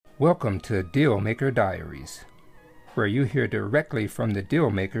Welcome to Dealmaker Diaries, where you hear directly from the deal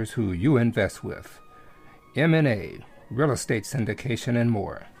makers who you invest with. M&A, real estate syndication, and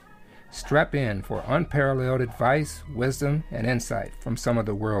more. Strap in for unparalleled advice, wisdom, and insight from some of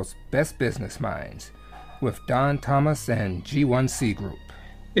the world's best business minds with Don Thomas and G1C Group.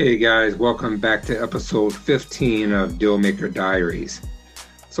 Hey guys, welcome back to episode 15 of Dealmaker Diaries.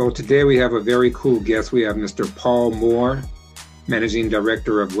 So today we have a very cool guest. We have Mr. Paul Moore, Managing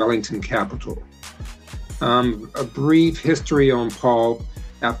Director of Wellington Capital. A brief history on Paul.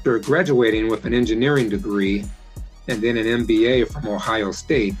 After graduating with an engineering degree and then an MBA from Ohio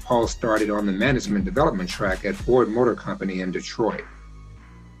State, Paul started on the management development track at Ford Motor Company in Detroit.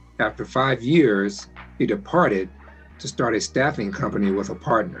 After 5 years, he departed to start a staffing company with a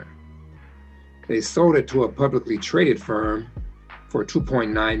partner. They sold it to a publicly traded firm for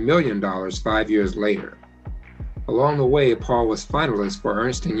 $2.9 million 5 years later. Along the way, Paul was finalist for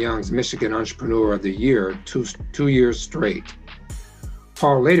Ernst & Young's Michigan Entrepreneur of the Year two years straight.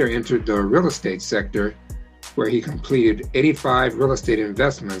 Paul later entered the real estate sector, where he completed 85 real estate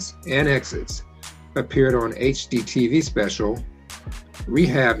investments and exits, appeared on HGTV special,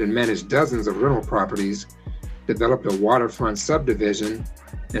 rehabbed and managed dozens of rental properties, developed a waterfront subdivision,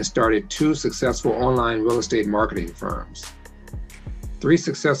 and started 2 successful online real estate marketing firms. 3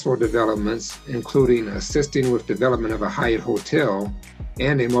 successful developments, including assisting with development of a Hyatt hotel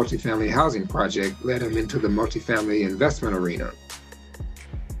and a multifamily housing project, led him into the multifamily investment arena.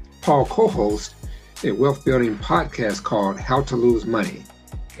 Paul co-hosts a wealth-building podcast called How to Lose Money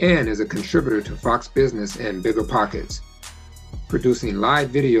and is a contributor to Fox Business and Bigger Pockets, producing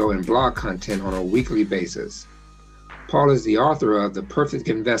live video and blog content on a weekly basis. Paul is the author of The Perfect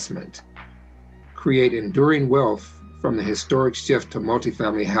Investment, Create Enduring Wealth from the Historic Shift to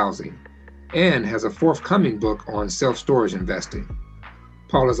Multifamily Housing, and has a forthcoming book on self-storage investing.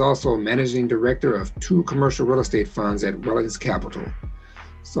 Paul is also managing director of 2 commercial real estate funds at Wellington Capital.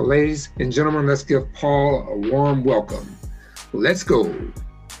 So ladies and gentlemen, let's give Paul a warm welcome. Let's go.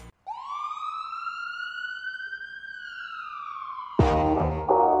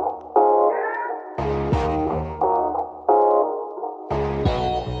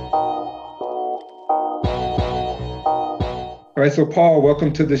 All right, so Paul,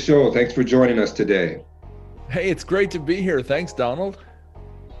 welcome to the show. Thanks for joining us today. Hey, it's great to be here. Thanks, Donald.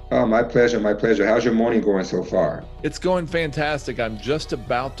 Oh, my pleasure, my pleasure. How's your morning going so far? It's going fantastic. I'm just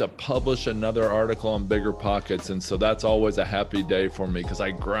about to publish another article on Bigger Pockets, and so that's always a happy day for me because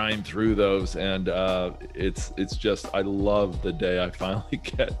I grind through those, and it's just, I love the day I finally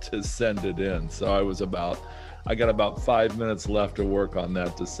get to send it in. So I got about 5 minutes left to work on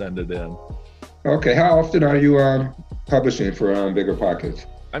that to send it in. Okay, how often are you publishing for Bigger Pockets?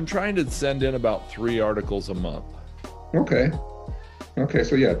 I'm trying to send in about 3 articles a month. Okay,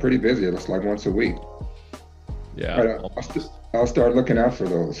 so yeah, pretty busy. It's like once a week. Yeah. Right, I'll start looking out for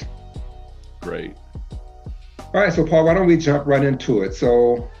those. Great. All right, so Paul, why don't we jump right into it?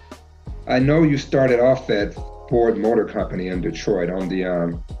 So I know you started off at Ford Motor Company in Detroit on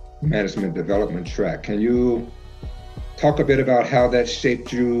the management development track. Can you talk a bit about how that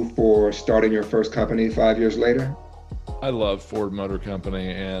shaped you for starting your first company 5 years later? I love Ford Motor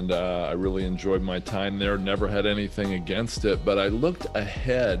Company, and I really enjoyed my time there. Never had anything against it, but I looked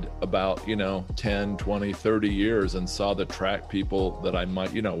ahead about, 10, 20, 30 years and saw the track people that I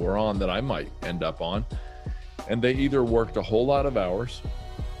might, were on that I might end up on. And they either worked a whole lot of hours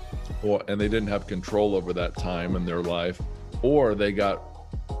and they didn't have control over that time in their life, or they got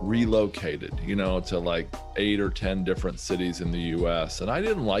relocated, to like 8 or 10 different cities in the US. And I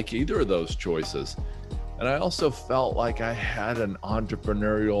didn't like either of those choices. And I also felt like I had an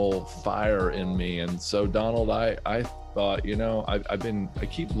entrepreneurial fire in me. And so Donald, I thought, I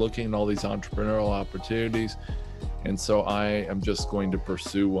keep looking at all these entrepreneurial opportunities. And so I am just going to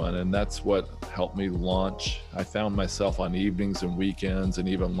pursue one. And that's what helped me launch. I found myself on evenings and weekends and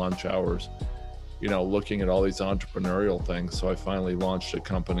even lunch hours, looking at all these entrepreneurial things. So I finally launched a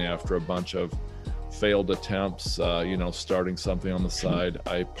company after a bunch of failed attempts, starting something on the side.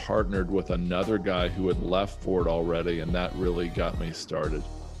 I partnered with another guy who had left Ford already, and that really got me started.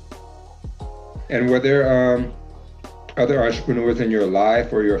 And were there other entrepreneurs in your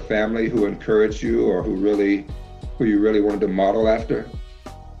life or your family who encouraged you or who you really wanted to model after?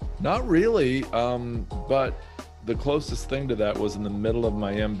 Not really, but the closest thing to that was in the middle of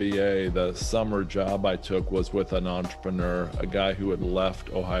my MBA. The summer job I took was with an entrepreneur, a guy who had left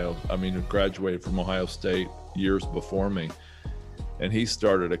who graduated from Ohio State years before me. And he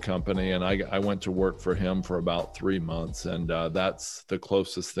started a company, and I went to work for him for about 3 months. And that's the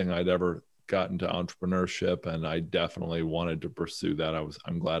closest thing I'd ever got into entrepreneurship, and I definitely wanted to pursue that.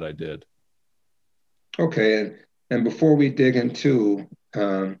 I'm glad I did. Okay, and before we dig into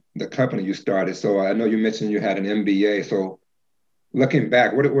the company you started, so I know you mentioned you had an MBA. So looking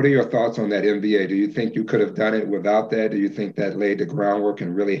back, what are your thoughts on that MBA? Do you think you could have done it without that? Do you think that laid the groundwork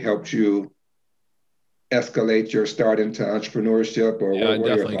and really helped you escalate your start into entrepreneurship? Or Yeah, I what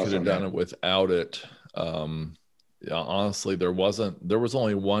are your definitely thoughts could have on done that? it without it. Yeah, honestly, there was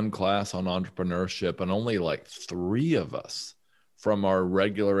only one class on entrepreneurship, and only like 3 of us from our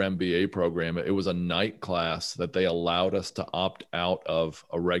regular MBA program. It was a night class that they allowed us to opt out of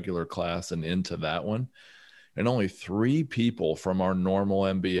a regular class and into that one. And only 3 people from our normal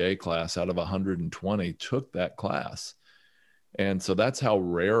MBA class out of 120 took that class. And so that's how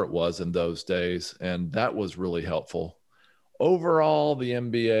rare it was in those days. And that was really helpful. Overall, the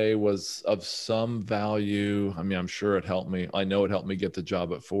MBA was of some value. I mean, I'm sure it helped me. I know it helped me get the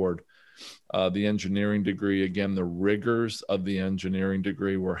job at Ford. The engineering degree, again, the rigors of the engineering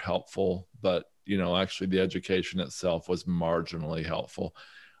degree were helpful, but actually the education itself was marginally helpful.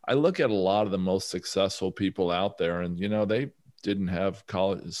 I look at a lot of the most successful people out there, and they didn't have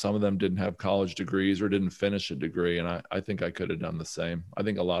college. Some of them didn't have college degrees or didn't finish a degree, and I think I could have done the same. I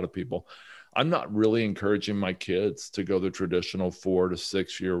think a lot of people. I'm not really encouraging my kids to go the traditional 4 to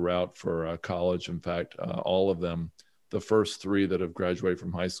 6 year route for college. In fact, all of them, the first 3 that have graduated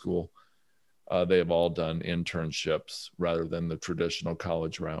from high school, they have all done internships rather than the traditional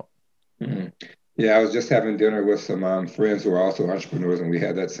college route. Mm-hmm. Yeah, I was just having dinner with some friends who are also entrepreneurs, and we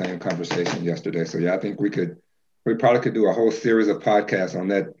had that same conversation yesterday. So yeah, I think we probably could do a whole series of podcasts on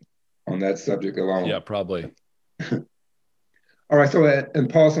that subject alone. Yeah, probably. All right. So, and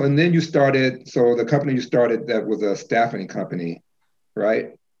Paul, so, and then so the company you started, that was a staffing company,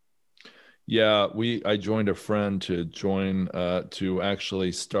 right? Yeah, I joined a friend to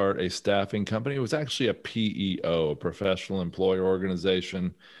actually start a staffing company. It was actually a PEO, a professional employer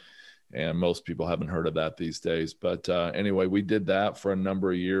organization. And most people haven't heard of that these days. But anyway, we did that for a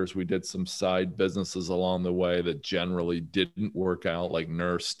number of years. We did some side businesses along the way that generally didn't work out, like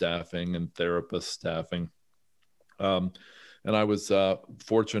nurse staffing and therapist staffing. And I was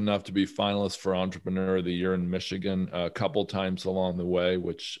fortunate enough to be finalist for Entrepreneur of the Year in Michigan a couple times along the way,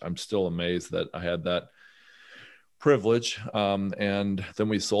 which I'm still amazed that I had that privilege. And then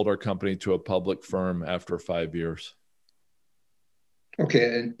we sold our company to a public firm after 5 years.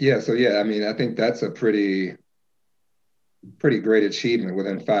 Okay, and yeah, so yeah, I mean, I think that's a pretty great achievement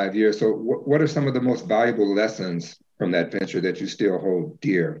within 5 years. So what are some of the most valuable lessons from that venture that you still hold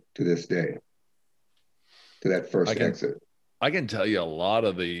dear to this day, to that first exit? I can tell you a lot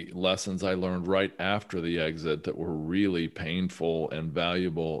of the lessons I learned right after the exit that were really painful and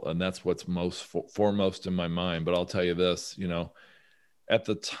valuable, and that's what's most foremost in my mind. But I'll tell you this, at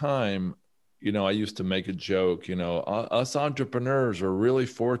the time, I used to make a joke, us entrepreneurs are really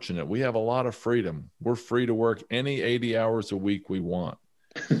fortunate. We have a lot of freedom. We're free to work any 80 hours a week we want.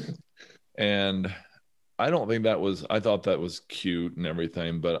 And I don't think I thought that was cute and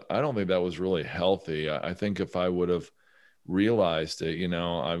everything, but I don't think that was really healthy. I think if I would have realized it,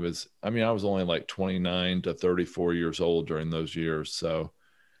 I was only like 29 to 34 years old during those years. So,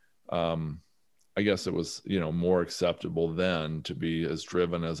 I guess it was, more acceptable then to be as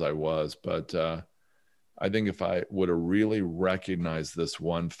driven as I was. But I think if I would have really recognized this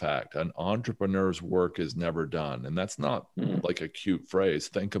one fact, an entrepreneur's work is never done. And that's not like a cute phrase.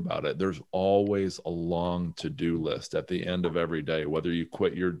 Think about it. There's always a long to-do list at the end of every day, whether you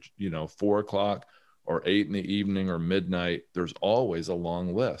quit your, 4 o'clock or 8 in the evening or midnight, there's always a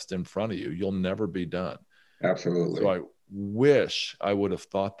long list in front of you. You'll never be done. Absolutely. So I wish I would have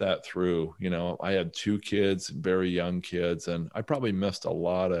thought that through. I had 2 kids, very young kids, and I probably missed a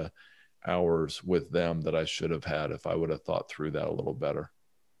lot of hours with them that I should have had if I would have thought through that a little better.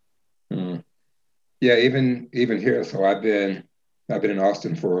 Yeah, even here. So I've been in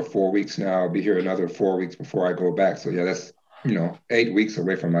Austin for 4 weeks now. I'll be here another 4 weeks before I go back. So yeah, that's 8 weeks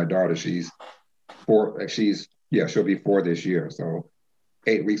away from my daughter. She's 4. She'll be 4 this year. So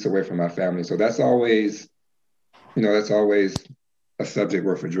 8 weeks away from my family. So that's always a subject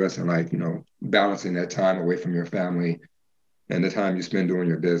worth addressing, like, balancing that time away from your family and the time you spend doing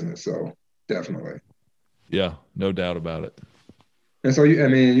your business. So definitely. Yeah, no doubt about it. And so,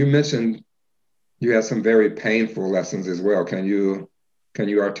 you mentioned you had some very painful lessons as well. Can you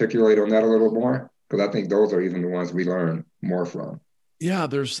articulate on that a little more? Because I think those are even the ones we learn more from. Yeah,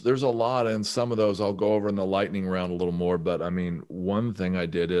 there's a lot, and some of those I'll go over in the lightning round a little more. But I mean, one thing I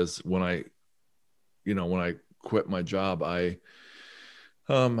did is when I quit my job, I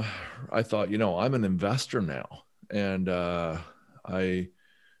thought, I'm an investor now, and I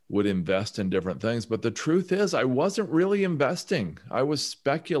would invest in different things. But the truth is, I wasn't really investing. I was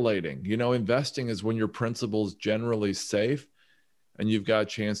speculating. You know, investing is when your principal is generally safe and you've got a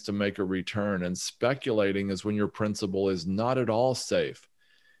chance to make a return. And speculating is when your principal is not at all safe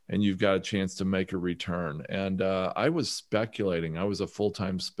and you've got a chance to make a return. And I was speculating. I was a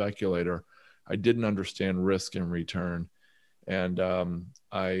full-time speculator. I didn't understand risk and return. And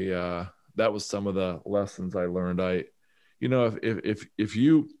that was some of the lessons I learned. If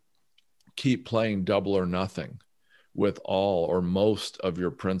you keep playing double or nothing with all or most of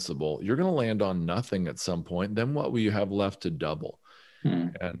your principal, you're going to land on nothing at some point. Then what will you have left to double?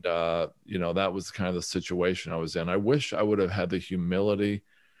 And, that was kind of the situation I was in. I wish I would have had the humility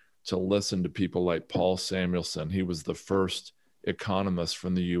to listen to people like Paul Samuelson. He was the first economist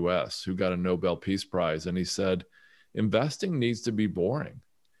from the US who got a Nobel Peace Prize. And he said, investing needs to be boring.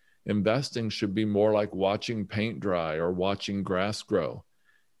 Investing should be more like watching paint dry or watching grass grow.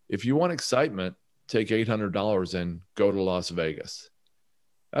 If you want excitement, take $800 and go to Las Vegas.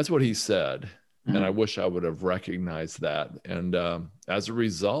 That's what he said. Mm-hmm. And I wish I would have recognized that. And as a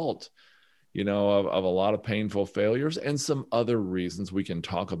result, of a lot of painful failures and some other reasons we can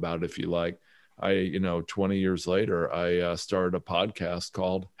talk about if you like, 20 years later, I started a podcast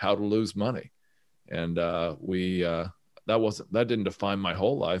called How to Lose Money. And that didn't define my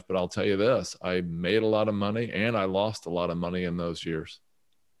whole life, but I'll tell you this, I made a lot of money and I lost a lot of money in those years.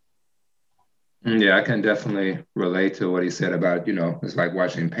 Yeah, I can definitely relate to what he said about, it's like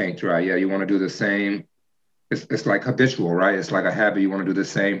watching paint dry. Yeah, you want to do the same. It's like habitual, right? It's like a habit. You want to do the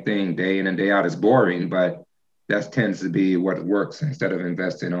same thing day in and day out. It's boring, but that tends to be what works instead of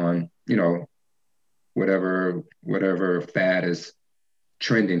investing on, whatever fad is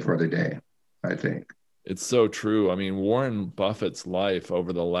trending for the day, I think. It's so true. I mean, Warren Buffett's life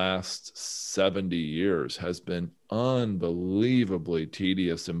over the last 70 years has been unbelievably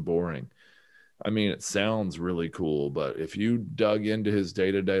tedious and boring. I mean, it sounds really cool, but if you dug into his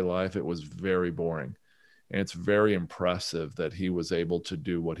day-to-day life, it was very boring. And it's very impressive that he was able to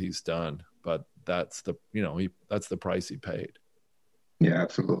do what he's done. But that's the price he paid. Yeah,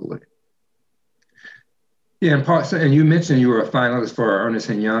 absolutely. Yeah, and Paul, and you mentioned you were a finalist for Ernst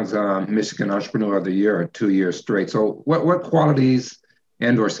 & Young's Michigan Entrepreneur of the Year 2 years straight. So what qualities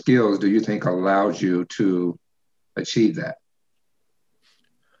and or skills do you think allowed you to achieve that?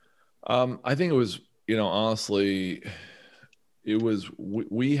 I think it was, honestly,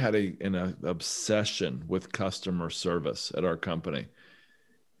 we had an obsession with customer service at our company.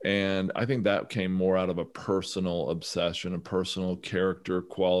 And I think that came more out of a personal obsession, a personal character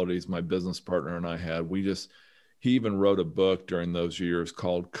qualities my business partner and I had. He even wrote a book during those years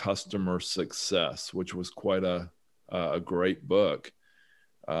called Customer Success, which was quite a great book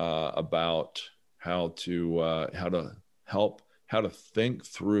about how to think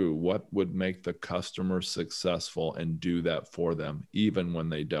through what would make the customer successful and do that for them, even when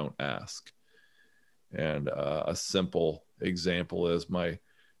they don't ask. And a simple example is my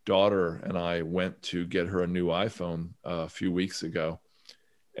daughter and I went to get her a new iPhone a few weeks ago.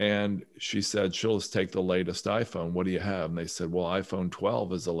 And she said, she'll just take the latest iPhone. What do you have? And they said, well, iPhone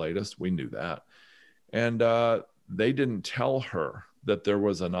 12 is the latest. We knew that. And they didn't tell her that there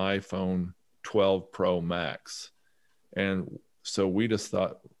was an iPhone 12 Pro Max. And so we just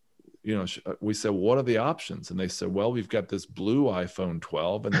thought, we said, what are the options? And they said, well, we've got this blue iPhone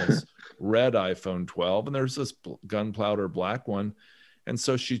 12 and this red iPhone 12, and there's this gunpowder black one. And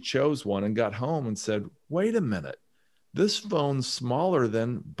so she chose one and got home and said, wait a minute, this phone's smaller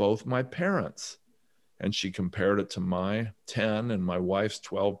than both my parents. And she compared it to my 10 and my wife's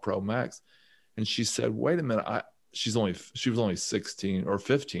 12 Pro Max. And she said, wait a minute, she was only 16 or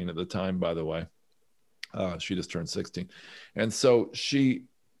 15 at the time, by the way. She just turned 16. And so she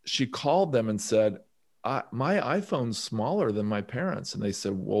called them and said, my iPhone's smaller than my parents. And they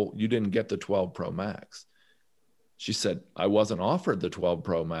said, well, you didn't get the 12 Pro Max. She said, I wasn't offered the 12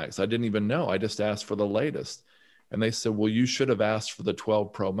 Pro Max. I didn't even know. I just asked for the latest. And they said, well, you should have asked for the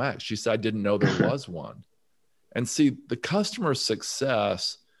 12 Pro Max. She said, I didn't know there was one. And see, the customer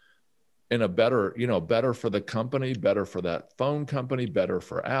success in a better for the company, better for that phone company, better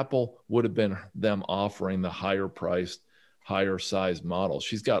for Apple would have been them offering the higher priced, higher size model.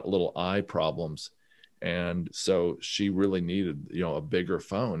 She's got little eye problems. And so she really needed, a bigger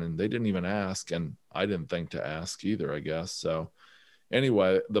phone, and they didn't even ask. And I didn't think to ask either, I guess. So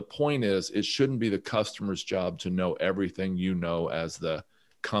anyway, the point is, it shouldn't be the customer's job to know everything as the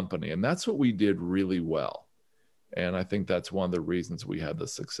company. And that's what we did really well. And I think that's one of the reasons we had the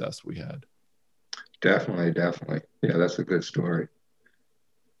success we had. Definitely. Yeah, that's a good story.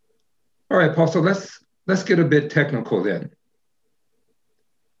 All right, Paul, so let's get a bit technical then.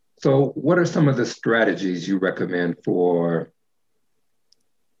 So what are some of the strategies you recommend for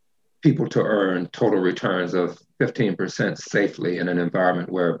people to earn total returns of 15% safely in an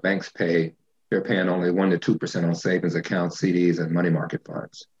environment where they're paying only 1% to 2% on savings accounts, CDs, and money market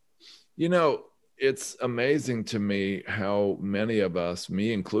funds? You know, it's amazing to me how many of us,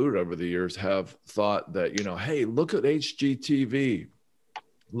 me included over the years, have thought that, hey, look at HGTV.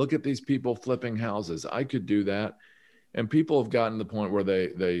 Look at these people flipping houses. I could do that. And people have gotten to the point where they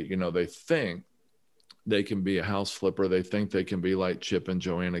think they can be a house flipper. They think they can be like Chip and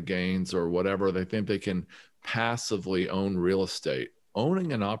Joanna Gaines or whatever. They think they can passively own real estate.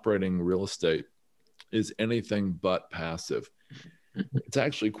 Owning and operating real estate is anything but passive. It's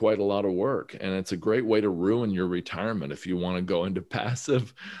actually quite a lot of work, and it's a great way to ruin your retirement if you want to go into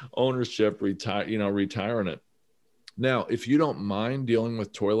passive ownership, retiring it. Now, if you don't mind dealing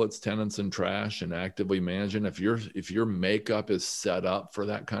with toilets, tenants, and trash and actively managing, if your makeup is set up for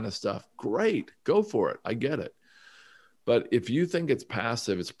that kind of stuff, great, go for it. I get it. But if you think it's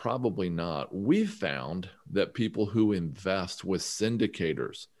passive, it's probably not. We've found that people who invest with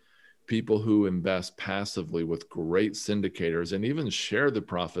syndicators, people who invest passively with great syndicators and even share the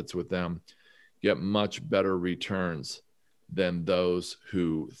profits with them, get much better returns than those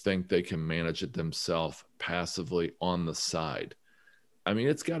who think they can manage it themselves passively on the side. I mean,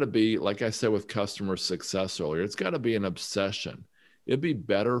 it's got to be, like I said with customer success earlier, it's got to be an obsession. It'd be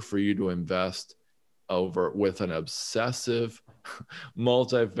better for you to invest with an obsessive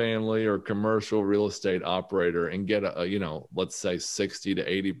multifamily or commercial real estate operator and get let's say 60 to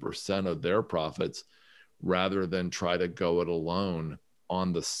 80% of their profits rather than try to go it alone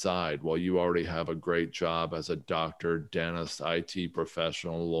on the side while you already have a great job as a doctor, dentist, IT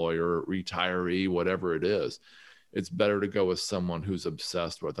professional, lawyer, retiree, whatever it is. It's better to go with someone who's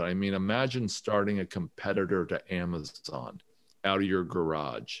obsessed with it. I mean, imagine starting a competitor to Amazon out of your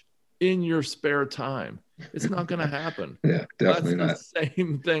garage in your spare time. It's not going to happen. Yeah, definitely not. That's the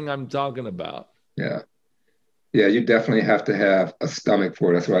same thing I'm talking about. Yeah. Yeah, you definitely have to have a stomach for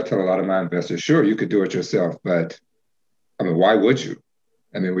it. That's what I tell a lot of my investors. Sure, you could do it yourself, but I mean, why would you?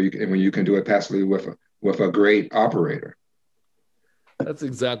 I mean, when you can do it passively with a great operator. That's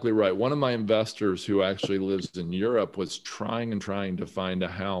exactly right. One of my investors who actually lives in Europe was trying to find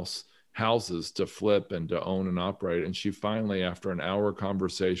houses to flip and to own and operate. And she finally, after an hour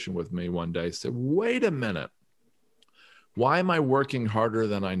conversation with me one day, said, wait a minute, why am I working harder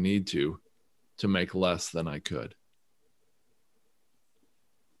than I need to make less than I could?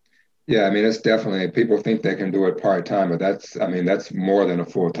 Yeah, I mean, it's definitely, people think they can do it part-time, but that's more than a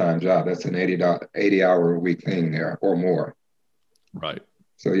full-time job. That's an 80-hour a week thing there or more. Right.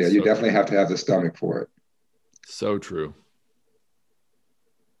 So yeah, you definitely have to have the stomach for it. So true.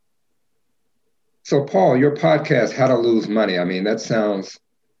 So Paul, your podcast, How to Lose Money. I mean,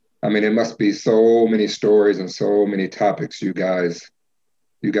 it must be so many stories and so many topics you guys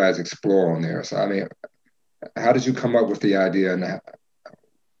explore on there. So I mean, how did you come up with the idea, and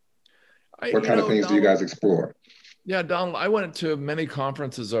what kind of things do you guys explore? Yeah, Donald, I went to many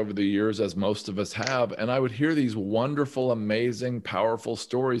conferences over the years, as most of us have, and I would hear these wonderful, amazing, powerful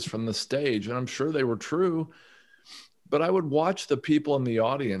stories from the stage, and I'm sure they were true, but I would watch the people in the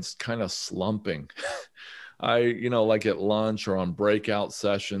audience kind of slumping. Like at lunch or on breakout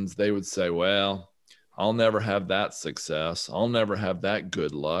sessions, they would say, well, I'll never have that success. I'll never have that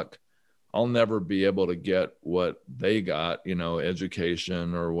good luck. I'll never be able to get what they got,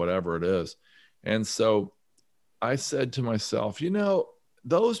 education or whatever it is. And so I said to myself,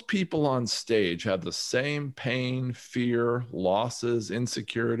 those people on stage have the same pain, fear, losses,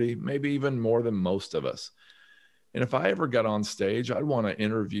 insecurity, maybe even more than most of us. And if I ever got on stage, I'd want to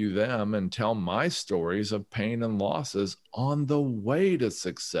interview them and tell my stories of pain and losses on the way to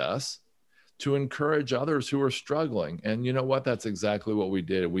success to encourage others who are struggling. And you know what? That's exactly what we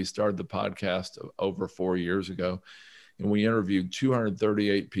did. We started the podcast over 4 years ago, and we interviewed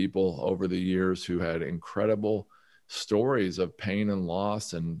 238 people over the years who had incredible stories of pain and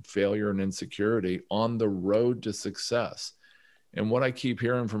loss and failure and insecurity on the road to success. And what I keep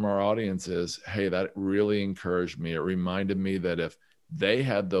hearing from our audience is, hey, that really encouraged me. It reminded me that if they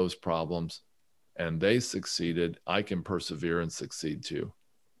had those problems and they succeeded, I can persevere and succeed too.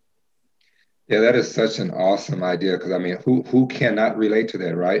 Yeah, that is such an awesome idea, because I mean, who cannot relate to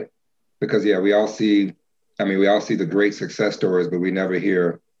that, right? Because yeah, we all see the great success stories, but we never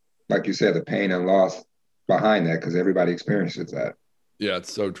hear, like you said, the pain and loss behind that, because everybody experiences that. Yeah,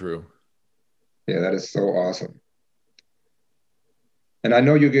 it's so true. Yeah, that is so awesome. And I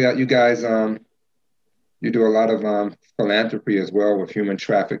know you guys you do a lot of philanthropy as well with human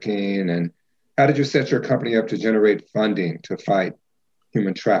trafficking. And how did you set your company up to generate funding to fight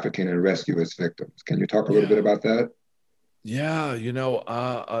human trafficking and rescue its victims. Can you talk a little bit Yeah. about that? Yeah.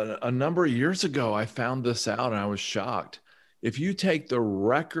 A number of years ago, I found this out and I was shocked. If you take the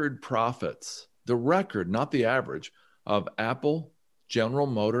record profits, the record, not the average, of Apple, General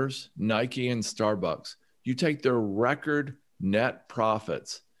Motors, Nike, and Starbucks, you take their record net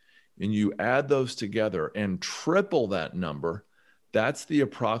profits and you add those together and triple that number, that's the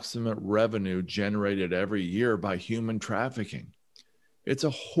approximate revenue generated every year by human trafficking. It's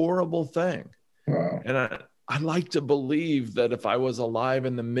a horrible thing. Wow. And I like to believe that if I was alive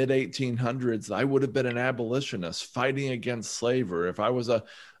in the mid 1800s, I would have been an abolitionist fighting against slavery. If I was an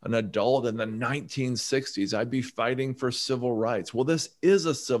adult in the 1960s, I'd be fighting for civil rights. Well, this is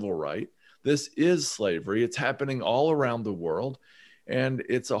a civil right. This is slavery. It's happening all around the world, and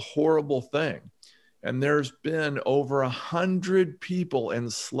it's a horrible thing. And there's been over 100 people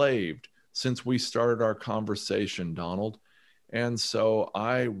enslaved since we started our conversation, Donald. And so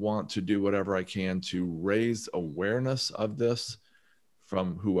I want to do whatever I can to raise awareness of this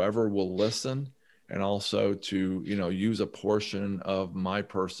from whoever will listen, and also to, use a portion of my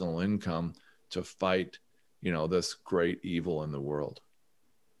personal income to fight, this great evil in the world.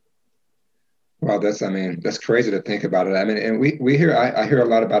 Wow, that's crazy to think about it. I mean, and we hear, I hear a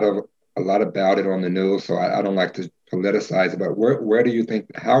lot about it on the news, so I don't like to politicize it, but where do you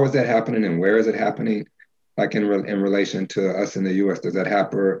think, how is that happening and where is it happening? Like in relation to us in the U.S., does that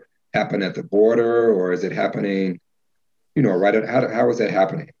happen at the border, or is it happening, right at, how is that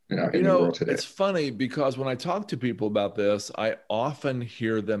happening in the world today? It's funny because when I talk to people about this, I often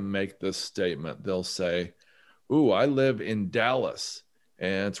hear them make this statement. They'll say, "Ooh, I live in Dallas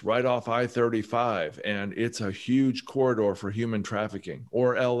and it's right off I-35 and it's a huge corridor for human trafficking,"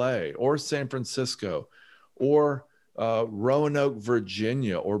 or LA or San Francisco or Roanoke,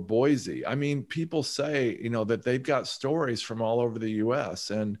 Virginia, or Boise. I mean, people say, that they've got stories from all over the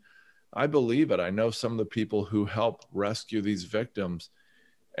US, and I believe it. I know some of the people who help rescue these victims,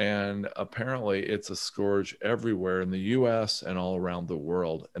 and apparently it's a scourge everywhere in the US and all around the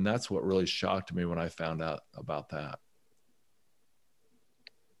world. And that's what really shocked me when I found out about that.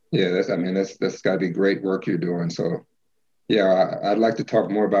 Yeah, that's got to be great work you're doing. So, yeah, I'd like to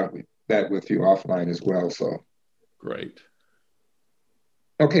talk more about that with you offline as well. So, great.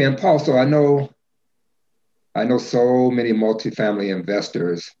 Okay, and Paul, so I know so many multifamily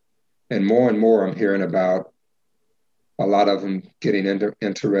investors, and more I'm hearing about a lot of them getting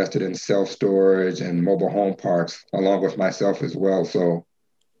interested in self-storage and mobile home parks, along with myself as well. So,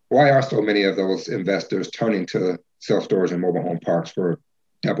 why are so many of those investors turning to self-storage and mobile home parks for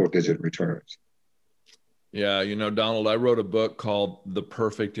double-digit returns? Yeah, Donald, I wrote a book called The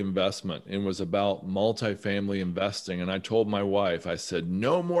Perfect Investment. It was about multifamily investing. And I told my wife, I said,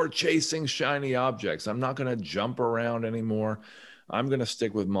 no more chasing shiny objects. I'm not going to jump around anymore. I'm going to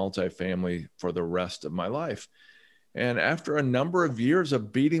stick with multifamily for the rest of my life. And after a number of years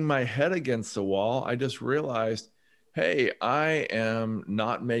of beating my head against the wall, I just realized, hey, I am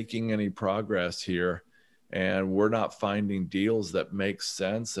not making any progress here. And we're not finding deals that make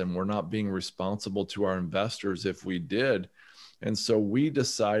sense, and we're not being responsible to our investors if we did. And so we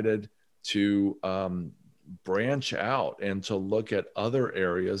decided to branch out and to look at other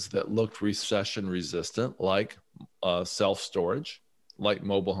areas that looked recession resistant, like self-storage, like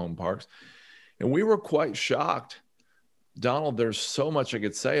mobile home parks. And we were quite shocked. Donald, there's so much I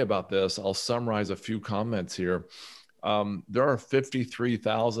could say about this. I'll summarize a few comments here. There are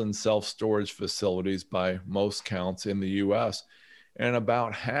 53,000 self-storage facilities by most counts in the US, and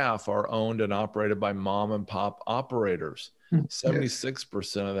about half are owned and operated by mom and pop operators.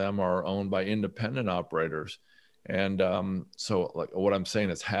 76% of them are owned by independent operators. And so like what I'm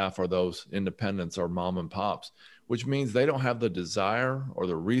saying is half of those independents are mom and pops, which means they don't have the desire or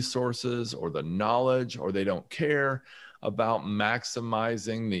the resources or the knowledge, or they don't care about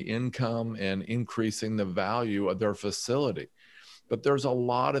maximizing the income and increasing the value of their facility. But there's a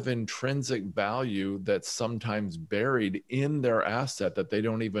lot of intrinsic value that's sometimes buried in their asset that they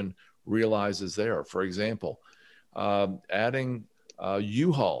don't even realize is there. For example, adding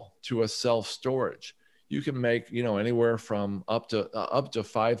U-Haul to a self-storage, you can make anywhere from up to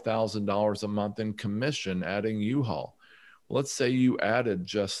 $5,000 a month in commission adding U-Haul. Let's say you added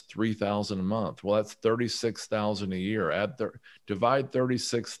just $3,000 a month. Well, that's $36,000 a year. Divide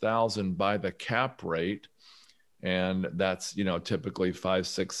 36,000 by the cap rate, and that's typically 5,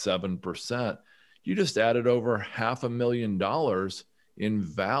 6, 7%. You just added over $500,000 in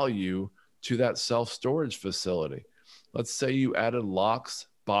value to that self-storage facility. Let's say you added locks,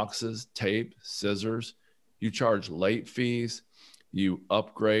 boxes, tape, scissors. You charge late fees. you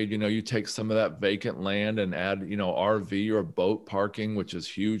upgrade, you take some of that vacant land and add, RV or boat parking, which is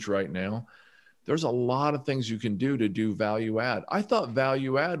huge right now. There's a lot of things you can do to do value add. I thought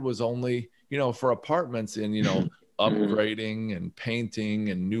value add was only, for apartments in, upgrading and painting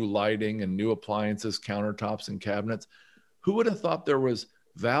and new lighting and new appliances, countertops and cabinets. Who would have thought there was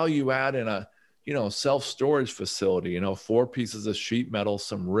value add in a, self-storage facility, 4 pieces of sheet metal,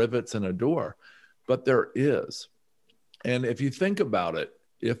 some rivets and a door, but there is. And if you think about it,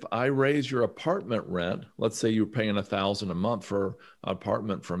 if I raise your apartment rent, let's say you're paying $1,000 a month for an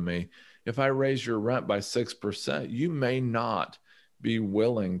apartment from me. If I raise your rent by 6%, you may not be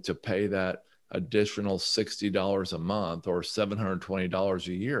willing to pay that additional $60 a month or $720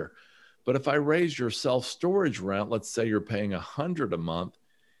 a year. But if I raise your self-storage rent, let's say you're paying $100 a month.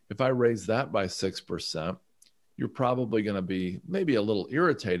 If I raise that by 6%, you're probably going to be maybe a little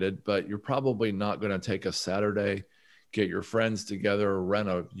irritated, but you're probably not going to take a Saturday, get your friends together, rent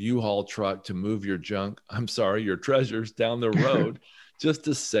a U-Haul truck to move your your treasures down the road just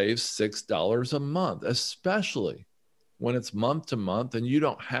to save $6 a month, especially when it's month to month and you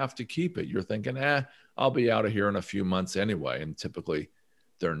don't have to keep it. You're thinking, I'll be out of here in a few months anyway. And typically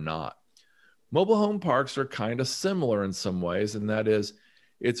they're not. Mobile home parks are kind of similar in some ways. And that is,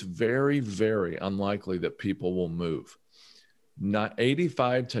 it's very, very unlikely that people will move. Not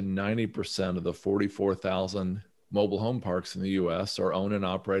 85 to 90% of the 44,000 mobile home parks in the US are owned and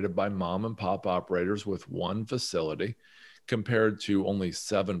operated by mom and pop operators with one facility, compared to only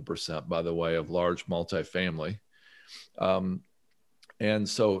 7%, by the way, of large multifamily. And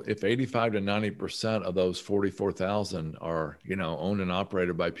so if 85 to 90% of those 44,000 are, owned and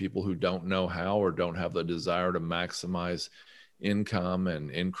operated by people who don't know how or don't have the desire to maximize income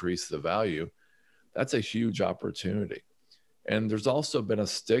and increase the value, that's a huge opportunity. And there's also been a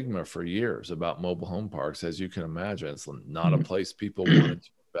stigma for years about mobile home parks. As you can imagine, it's not a place people wanted to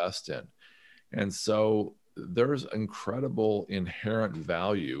invest in. And so there's incredible inherent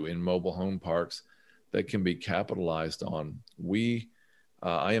value in mobile home parks that can be capitalized on.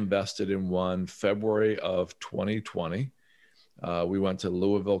 I invested in one February of 2020. We went to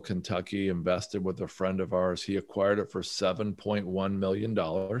Louisville, Kentucky, invested with a friend of ours. He acquired it for $7.1 million.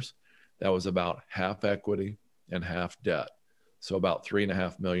 That was about half equity and half debt. So about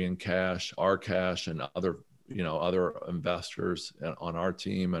 $3.5 million cash, our cash, and other investors on our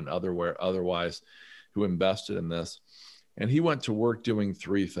team and otherwise who invested in this. And he went to work doing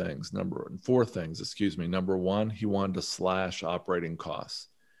four things. Number one, he wanted to slash operating costs.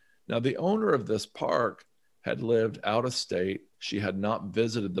 Now, the owner of this park had lived out of state. She had not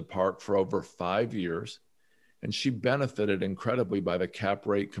visited the park for over 5 years, and she benefited incredibly by the cap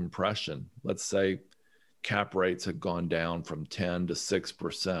rate compression. Let's say cap rates had gone down from 10 to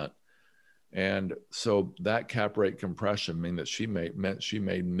 6%. And so that cap rate compression meant she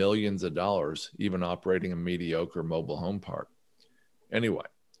made millions of dollars, even operating a mediocre mobile home park. Anyway,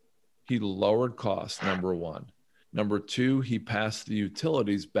 he lowered costs, number one. Number two, he passed the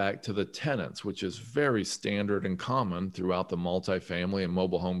utilities back to the tenants, which is very standard and common throughout the multifamily and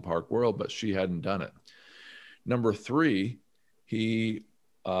mobile home park world, but she hadn't done it. Number three, he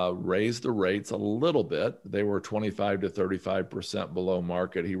raised the rates a little bit. They were 25 to 35% below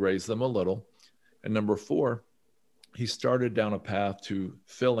market. He raised them a little. And number four, he started down a path to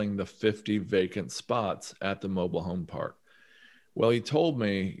filling the 50 vacant spots at the mobile home park. Well, he told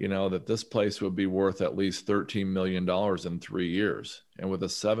me, that this place would be worth at least $13 million in 3 years. And with a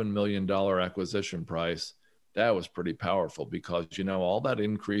 $7 million acquisition price, that was pretty powerful because, all that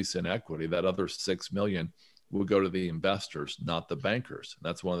increase in equity, that other $6 million, will go to the investors, not the bankers. And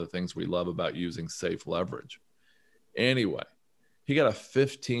that's one of the things we love about using safe leverage. Anyway, he got a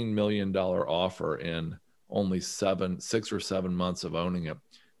 $15 million offer in only 6 or 7 months of owning it.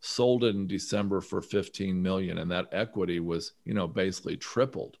 Sold it in December for $15 million. And that equity was, basically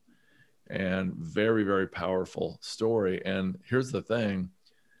tripled. And very, very powerful story. And here's the thing,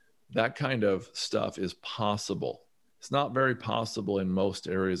 that kind of stuff is possible. It's not very possible in most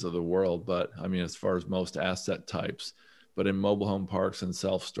areas of the world, but as far as most asset types, but in mobile home parks and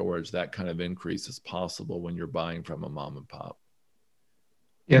self-storage, that kind of increase is possible when you're buying from a mom and pop.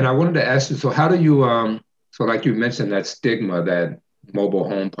 Yeah, and I wanted to ask you, so how do you, so like you mentioned that stigma that mobile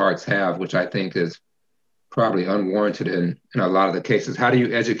home parks have, which I think is probably unwarranted in a lot of the cases. How do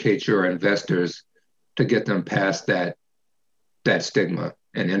you educate your investors to get them past that stigma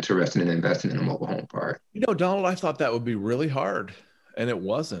and interested in investing in a mobile home park? Donald, I thought that would be really hard, and it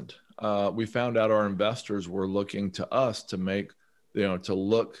wasn't. We found out our investors were looking to us to make,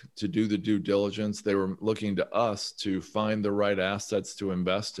 to do the due diligence. They were looking to us to find the right assets to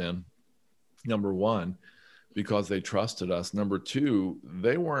invest in, number one. because they trusted us. Number two,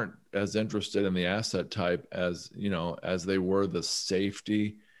 they weren't as interested in the asset type as, as they were the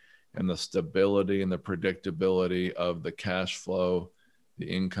safety and the stability and the predictability of the cash flow, the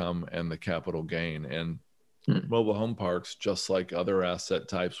income, and the capital gain. And mobile home parks, just like other asset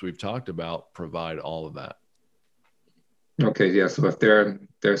types we've talked about, provide all of that. Okay, yeah. So if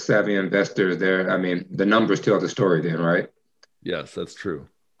they're savvy investors, the numbers tell the story then, right? Yes, that's true.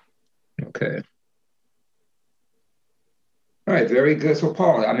 Okay. All right, very good. So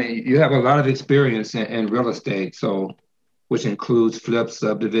Paul, you have a lot of experience in real estate, which includes flips,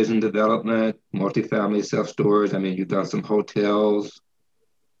 subdivision development, multifamily self-storage. You've done some hotels,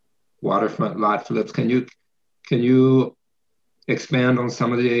 waterfront lot flips. Can you expand on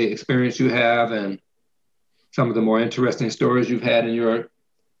some of the experience you have and some of the more interesting stories you've had in your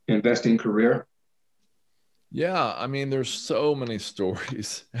investing career? Yeah, there's so many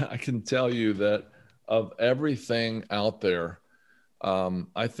stories. I can tell you that of everything out there,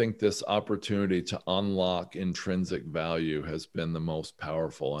 I think this opportunity to unlock intrinsic value has been the most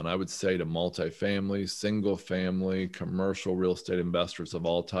powerful. And I would say to multifamily, single family, commercial real estate investors of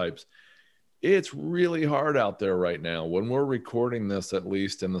all types, it's really hard out there right now. When we're recording this, at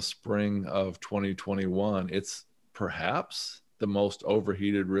least in the spring of 2021, it's perhaps the most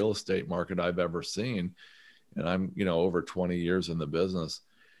overheated real estate market I've ever seen. And I'm, over 20 years in the business.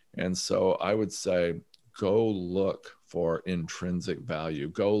 And so I would say, go look for intrinsic value.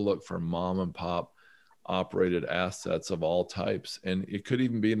 Go look for mom and pop operated assets of all types. And it could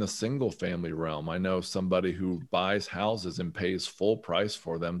even be in the single family realm. I know somebody who buys houses and pays full price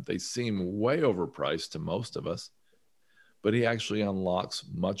for them. They seem way overpriced to most of us, but he actually unlocks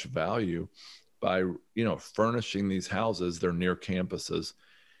much value by, furnishing these houses. They're near campuses,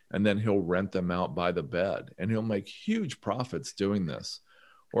 and then he'll rent them out by the bed, and he'll make huge profits doing this.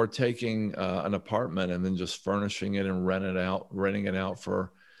 Or taking an apartment and then just furnishing it and renting it out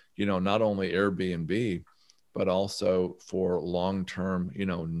for, not only Airbnb, but also for long-term,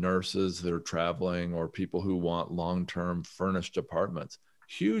 nurses that are traveling or people who want long-term furnished apartments.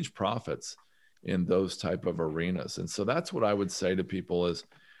 Huge profits in those type of arenas. And so that's what I would say to people is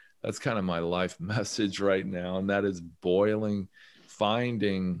that's kind of my life message right now. And that is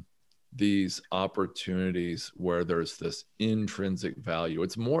finding these opportunities where there's this intrinsic value.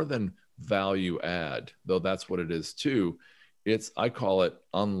 It's more than value add, though that's what it is too. I call it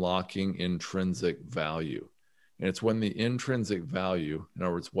unlocking intrinsic value. And it's when the intrinsic value, in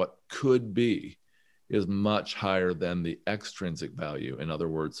other words, what could be, is much higher than the extrinsic value. In other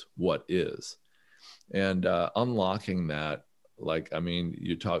words, what is. And unlocking that,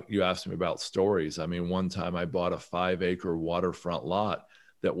 you asked me about stories. One time I bought a 5-acre waterfront lot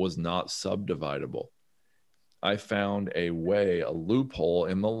that was not subdividable. I found a loophole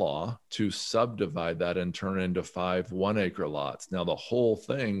in the law to subdivide that and turn it into 5 1-acre lots. Now, the whole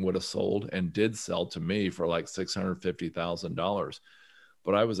thing would have sold and did sell to me for like $650,000.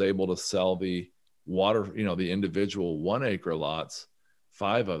 But I was able to sell the individual 1-acre lots,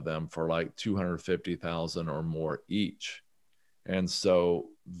 5 of them, for like $250,000 or more each. And so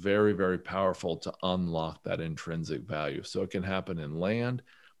very, very powerful to unlock that intrinsic value. So it can happen in land.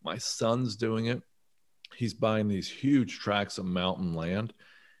 My son's doing it. He's buying these huge tracts of mountain land,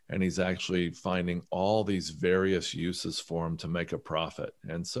 and he's actually finding all these various uses for them to make a profit.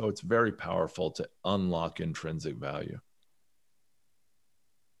 And so it's very powerful to unlock intrinsic value.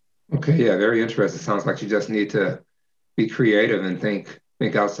 Okay, yeah, very interesting. Sounds like you just need to be creative and think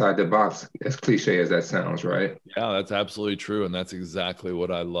outside the box, as cliche as that sounds, right? Yeah, that's absolutely true. And that's exactly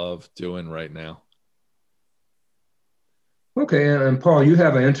what I love doing right now. Okay, and Paul, you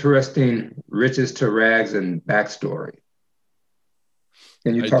have an interesting riches to rags and backstory.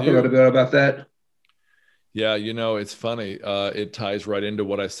 Can you talk a little bit about that? Yeah, it's funny. It ties right into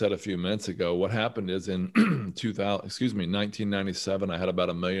what I said a few minutes ago. What happened is in 1997, I had about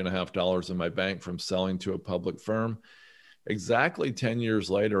 $1.5 million in my bank from selling to a public firm. Exactly 10 years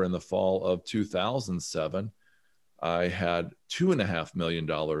later, in the fall of 2007, I had $2.5 million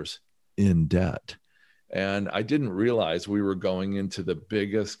in debt. And I didn't realize we were going into the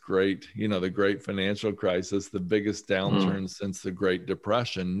great financial crisis, the biggest downturn since the Great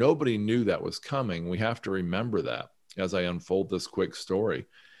Depression. Nobody knew that was coming. We have to remember that as I unfold this quick story.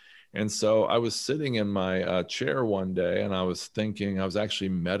 And so I was sitting in my chair one day, and I was thinking, I was actually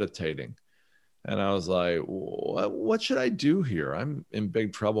meditating. And I was like, what should I do here? I'm in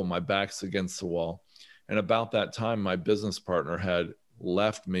big trouble. My back's against the wall. And about that time, my business partner had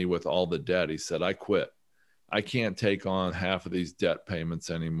left me with all the debt. He said, I quit. I can't take on half of these debt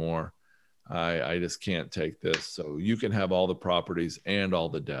payments anymore. I just can't take this. So you can have all the properties and all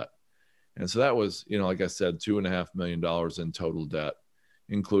the debt. And so that was, like I said, $2.5 million in total debt,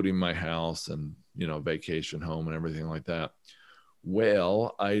 including my house and, vacation home and everything like that.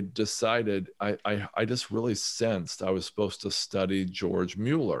 Well, I decided, I just really sensed I was supposed to study George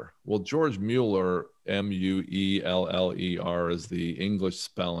Mueller. Well, George Mueller, Mueller, is the English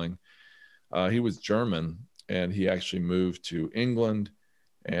spelling. He was German, and he actually moved to England.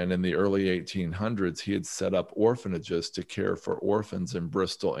 And in the early 1800s, he had set up orphanages to care for orphans in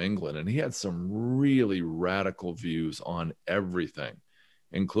Bristol, England. And he had some really radical views on everything,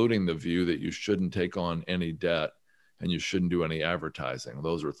 including the view that you shouldn't take on any debt and you shouldn't do any advertising.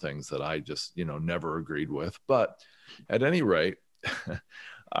 Those are things that I just, never agreed with. But at any rate,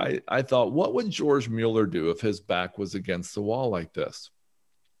 I thought, what would George Mueller do if his back was against the wall like this?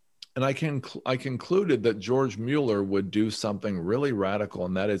 And I concluded that George Mueller would do something really radical,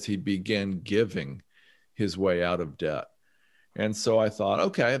 and that is he began giving his way out of debt. And so I thought,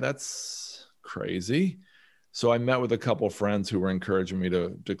 okay, that's crazy. So I met with a couple of friends who were encouraging me to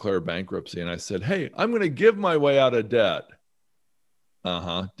declare bankruptcy. And I said, hey, I'm going to give my way out of debt.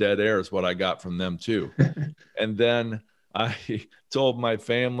 Dead air is what I got from them too. And then I told my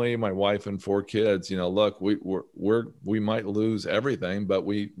family, my wife and 4 kids, look, we might lose everything, but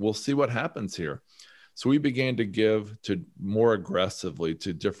we'll see what happens here. So we began to give to more aggressively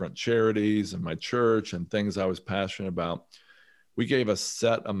to different charities and my church and things I was passionate about. We gave a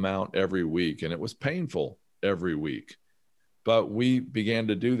set amount every week, and it was painful every week, but we began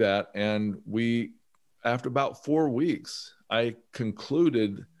to do that. And after about 4 weeks, I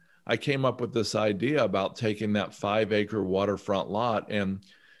came up with this idea about taking that 5-acre waterfront lot and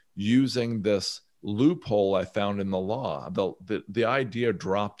using this loophole I found in the law. The idea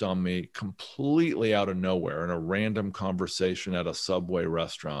dropped on me completely out of nowhere in a random conversation at a Subway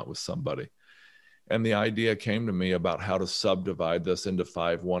restaurant with somebody. And the idea came to me about how to subdivide this into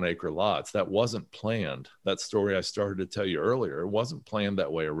 5 1-acre lots. That wasn't planned. That story I started to tell you earlier, it wasn't planned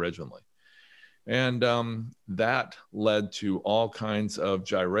that way originally. And that led to all kinds of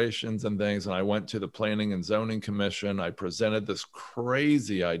gyrations and things. And I went to the Planning and Zoning Commission. I presented this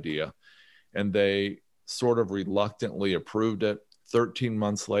crazy idea, and they sort of reluctantly approved it. 13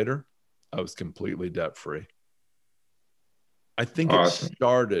 months later, I was completely debt-free. I think Awesome. It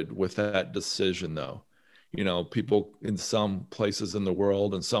started with that decision, though. People in some places in the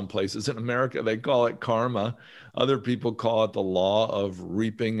world and some places in America, they call it karma. Other people call it the law of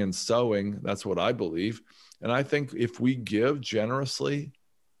reaping and sowing. That's what I believe. And I think if we give generously,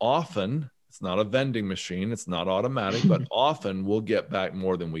 often, it's not a vending machine, it's not automatic, but often we'll get back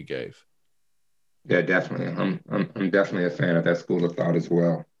more than we gave. Yeah, definitely. I'm definitely a fan of that school of thought as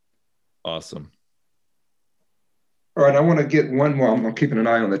well. Awesome. All right, I want to get one more. I'm keeping an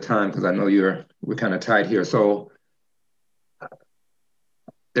eye on the time because I know we're kind of tight here. So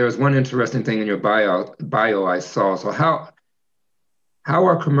there was one interesting thing in your bio I saw. So how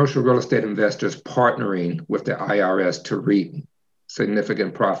are commercial real estate investors partnering with the IRS to reap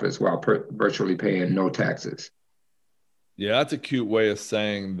significant profits while virtually paying no taxes? Yeah, that's a cute way of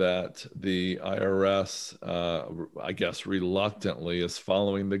saying that the IRS, I guess, reluctantly is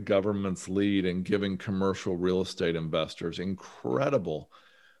following the government's lead and giving commercial real estate investors incredible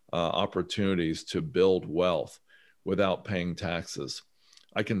opportunities to build wealth without paying taxes.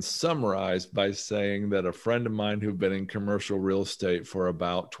 I can summarize by saying that a friend of mine who'd been in commercial real estate for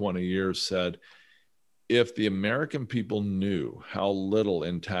about 20 years said, if the American people knew how little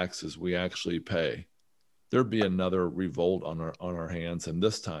in taxes we actually pay, there'd be another revolt on our hands, and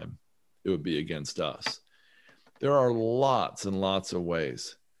this time it would be against us. There are lots and lots of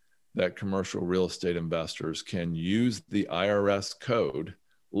ways that commercial real estate investors can use the IRS code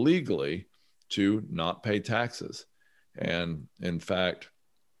legally to not pay taxes. And in fact,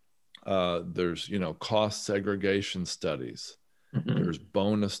 there's cost segregation studies, there's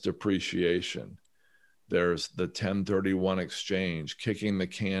bonus depreciation, there's the 1031 exchange, kicking the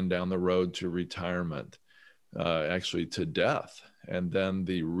can down the road to retirement. Actually to death, and then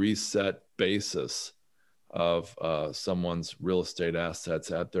the reset basis of someone's real estate assets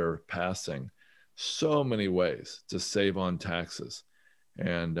at their passing. So many ways to save on taxes,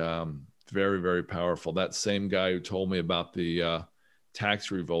 and very, very powerful. That same guy who told me about the tax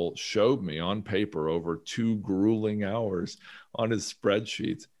revolt showed me on paper over 2 grueling hours on his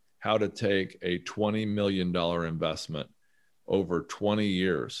spreadsheets how to take a $20 million investment over 20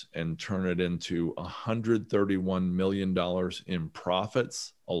 years and turn it into $131 million in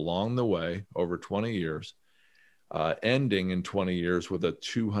profits along the way over 20 years, ending in 20 years with a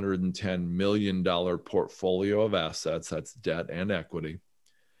 $210 million portfolio of assets, that's debt and equity,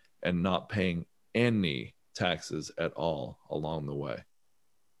 and not paying any taxes at all along the way.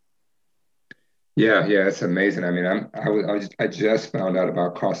 Yeah, it's amazing. I mean, I just found out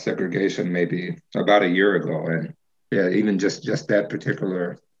about cost segregation maybe about a year ago, and yeah, even just that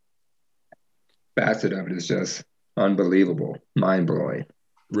particular facet of it is just unbelievable, mind blowing.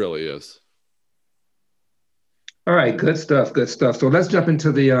 Really is. All right, good stuff, good stuff. So let's jump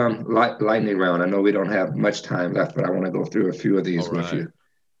into the lightning round. I know we don't have much time left, but I want to go through a few of All these with right. you.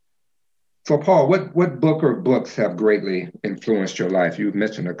 So, Paul, what book or books have greatly influenced your life? You've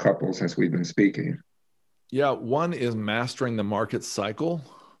mentioned a couple since we've been speaking. Yeah, one is Mastering the Market Cycle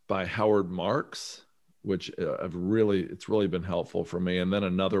by Howard Marks, which it's really been helpful for me. And then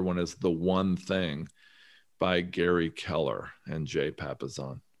another one is The One Thing by Gary Keller and Jay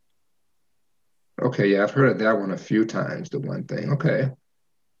Papasan. Okay, yeah, I've heard of that one a few times, the one thing. Okay.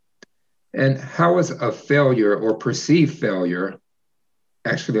 And how has a failure or perceived failure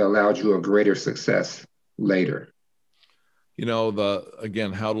actually allowed you a greater success later? You know,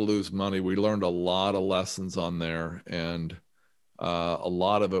 again, How to Lose Money, we learned a lot of lessons on there. And a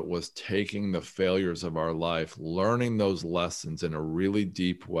lot of it was taking the failures of our life, learning those lessons in a really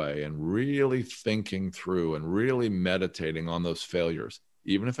deep way, and really thinking through and really meditating on those failures,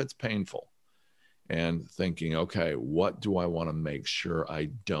 even if it's painful, and thinking, okay, what do I want to make sure I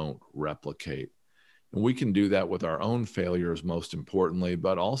don't replicate? And we can do that with our own failures, most importantly,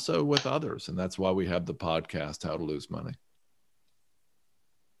 but also with others. And that's why we have the podcast, How to Lose Money.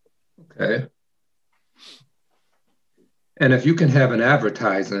 Okay. And if you can have an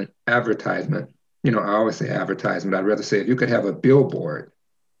advertisement, I always say advertisement. I'd rather say if you could have a billboard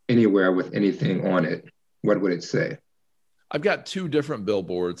anywhere with anything on it, what would it say? I've got two different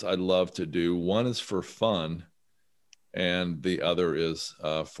billboards I'd love to do. One is for fun, and the other is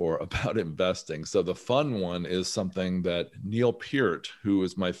for about investing. So the fun one is something that Neil Peart, who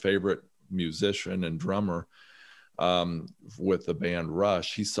is my favorite musician and drummer with the band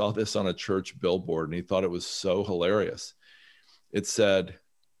Rush, he saw this on a church billboard and he thought it was so hilarious. It said,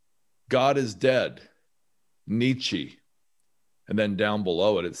 "God is dead, Nietzsche." And then down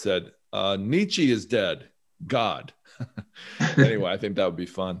below it, it said, "Nietzsche is dead, God." Anyway, I think that would be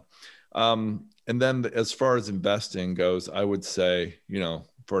fun. And then as far as investing goes, I would say,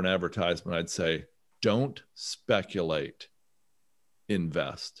 for an advertisement, I'd say, don't speculate,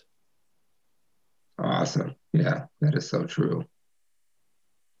 invest. Awesome. Yeah, that is so true.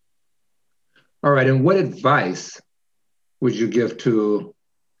 All right. And what advice would you give to,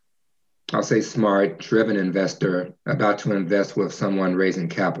 I'll say, smart, driven investor about to invest with someone raising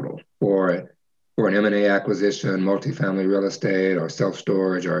capital for an M&A acquisition, multifamily real estate, or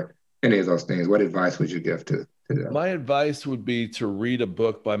self-storage, or any of those things? What advice would you give to them? My advice would be to read a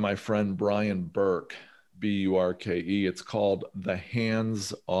book by my friend Brian Burke, Burke. It's called The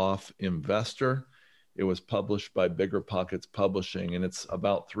Hands Off Investor. It was published by Bigger Pockets Publishing, and it's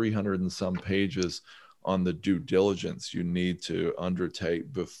about 300 and some pages on the due diligence you need to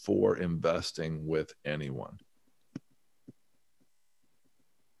undertake before investing with anyone.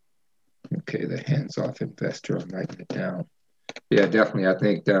 Okay, the hands-off investor. I'm writing it down. Yeah, definitely. I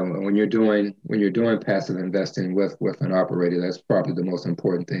think when you're doing passive investing with an operator, that's probably the most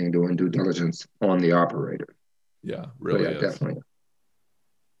important thing, doing due diligence on the operator. Yeah, So really yeah, is. definitely.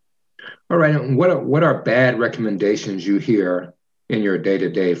 All right. And what are bad recommendations you hear in your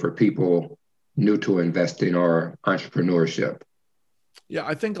day-to-day for people new to investing or entrepreneurship? Yeah,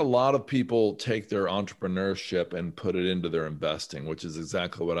 I think a lot of people take their entrepreneurship and put it into their investing, which is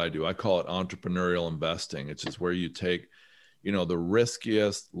exactly what I do. I call it entrepreneurial investing. It's just where you take, the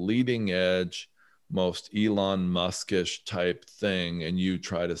riskiest, leading edge, most Elon Muskish type thing, and you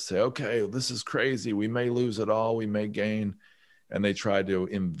try to say, okay, this is crazy. We may lose it all, we may gain. And they try to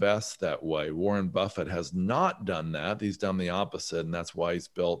invest that way. Warren Buffett has not done that. He's done the opposite. And that's why he's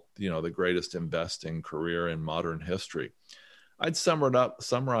built, the greatest investing career in modern history. I'd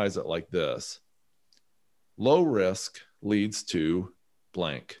summarize it like this. Low risk leads to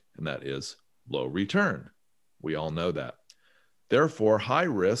blank, and that is low return. We all know that. Therefore, high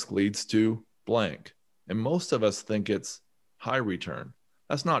risk leads to blank. And most of us think it's high return.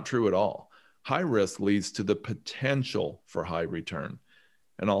 That's not true at all. High risk leads to the potential for high return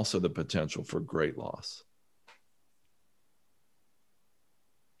and also the potential for great loss.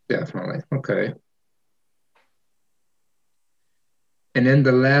 Definitely. Okay. And in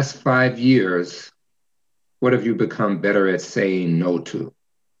the last 5 years, what have you become better at saying no to?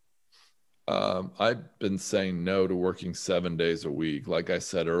 I've been saying no to working 7 days a week. Like I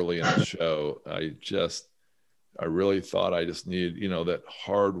said early in the show, I really thought I just needed, that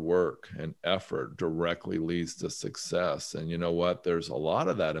hard work and effort directly leads to success. And you know what? There's a lot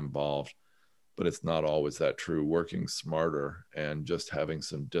of that involved, but it's not always that true. Working smarter and just having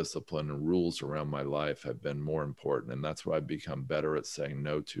some discipline and rules around my life have been more important. And that's why I've become better at saying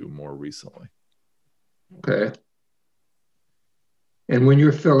no to more recently. Okay. And when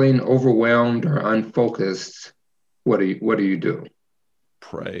you're feeling overwhelmed or unfocused, what do you do?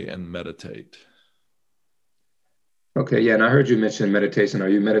 Pray and meditate. Okay, yeah, and I heard you mention meditation. Are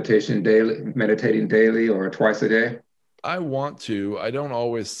you meditating daily or twice a day? I want to. I don't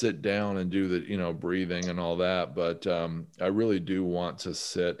always sit down and do the, breathing and all that, but I really do want to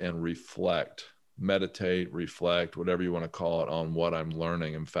sit and reflect, meditate, reflect, whatever you want to call it, on what I'm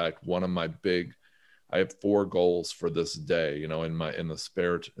learning. In fact, I have 4 goals for this day, in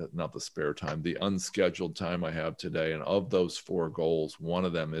the unscheduled time I have today. And of those 4 goals, one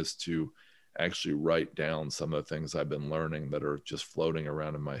of them is to actually write down some of the things I've been learning that are just floating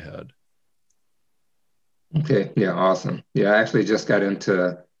around in my head. Okay, yeah, awesome. Yeah, I actually just got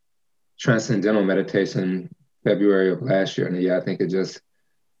into transcendental meditation February of last year. And yeah, I think it just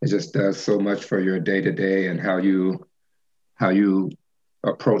does so much for your day-to-day and how you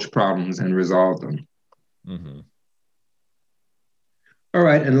approach problems and resolve them. Mm-hmm. All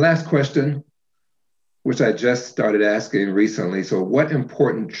right, and last question, which I just started asking recently. So what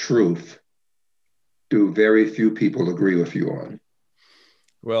important truth do very few people agree with you on?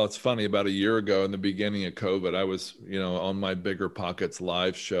 Well, it's funny. About a year ago, in the beginning of COVID, I was, on my Bigger Pockets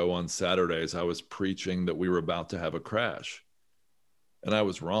live show on Saturdays, I was preaching that we were about to have a crash. And I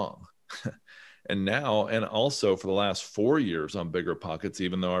was wrong. And now, and also for the last 4 years on Bigger Pockets,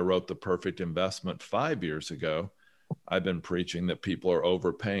 even though I wrote The Perfect Investment 5 years ago, I've been preaching that people are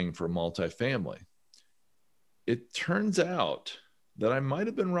overpaying for multifamily. It turns out that I might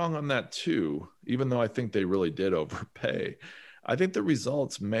have been wrong on that too, even though I think they really did overpay. I think the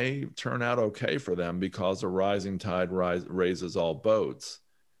results may turn out okay for them because a rising tide raises all boats.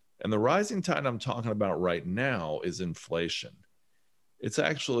 And the rising tide I'm talking about right now is inflation. It's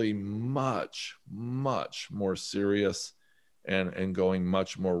actually much, much more serious and going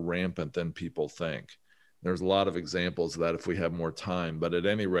much more rampant than people think. There's a lot of examples of that if we have more time. But at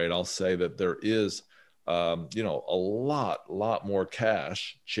any rate, I'll say that there is a lot more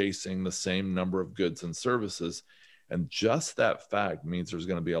cash chasing the same number of goods and services. And just that fact means there's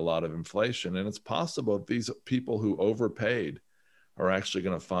going to be a lot of inflation. And it's possible that these people who overpaid are actually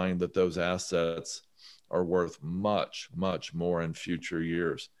going to find that those assets are worth much, much more in future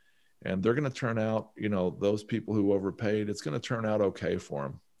years. And they're going to turn out, those people who overpaid, it's going to turn out okay for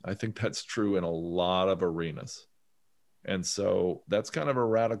them. I think that's true in a lot of arenas. And so that's kind of a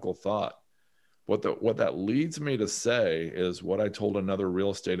radical thought. What that leads me to say is what I told another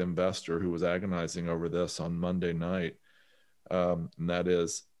real estate investor who was agonizing over this on Monday night. And that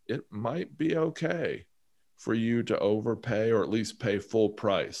is, it might be okay for you to overpay or at least pay full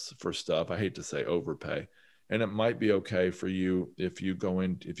price for stuff. I hate to say overpay. And it might be okay for you if you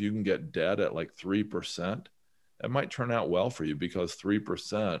can get debt at like 3%, it might turn out well for you because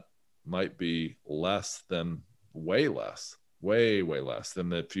 3% might be way less than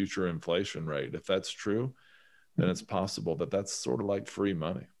the future inflation rate. If that's true, then it's possible that that's sort of like free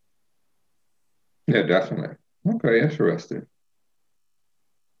money. Yeah, definitely. Okay, interesting.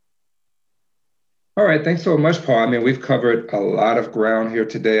 All right, thanks so much, Paul. I mean, we've covered a lot of ground here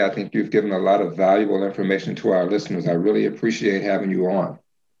today. I think you've given a lot of valuable information to our listeners. I really appreciate having you on.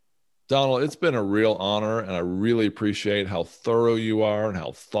 Donald, it's been a real honor, and I really appreciate how thorough you are and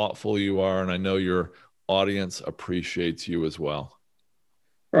how thoughtful you are. And I know your audience appreciates you as well.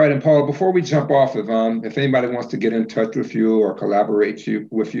 All right, and Paul, before we jump off, if anybody wants to get in touch with you or collaborate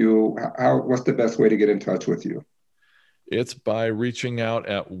with you, what's the best way to get in touch with you? It's by reaching out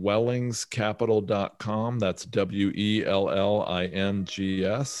at wellingscapital.com. That's WELLINGS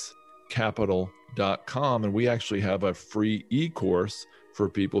capital.com. And we actually have a free e-course for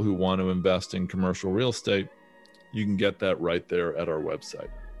people who want to invest in commercial real estate. You can get that right there at our website.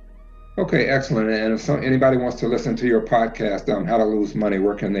 Okay, excellent. And if anybody wants to listen to your podcast, How to Lose Money,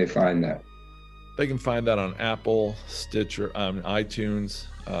 where can they find that? They can find that on Apple, Stitcher, iTunes,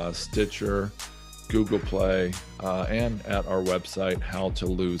 Stitcher, Google Play, and at our website,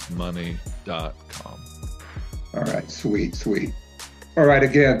 howtolosemoney.com. All right, sweet. All right,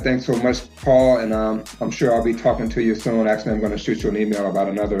 again, thanks so much, Paul. And I'm sure I'll be talking to you soon. Actually, I'm going to shoot you an email about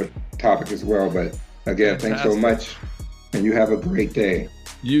another topic as well. But again, Thanks so much. And you have a great day.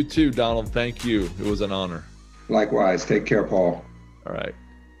 You too, Donald. Thank you. It was an honor. Likewise. Take care, Paul. All right.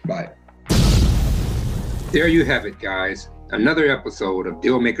 Bye. There you have it, guys. Another episode of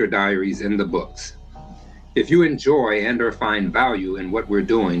Dealmaker Diaries in the books. If you enjoy and or find value in what we're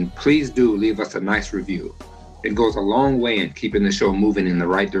doing, please do leave us a nice review. It goes a long way in keeping the show moving in the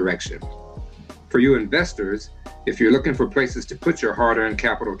right direction. For you investors, if you're looking for places to put your hard-earned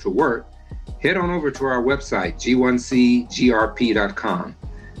capital to work, head on over to our website, g1cgrp.com,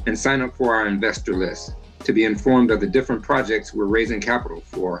 and sign up for our investor list to be informed of the different projects we're raising capital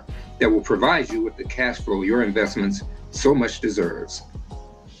for that will provide you with the cash flow your investments so much deserves.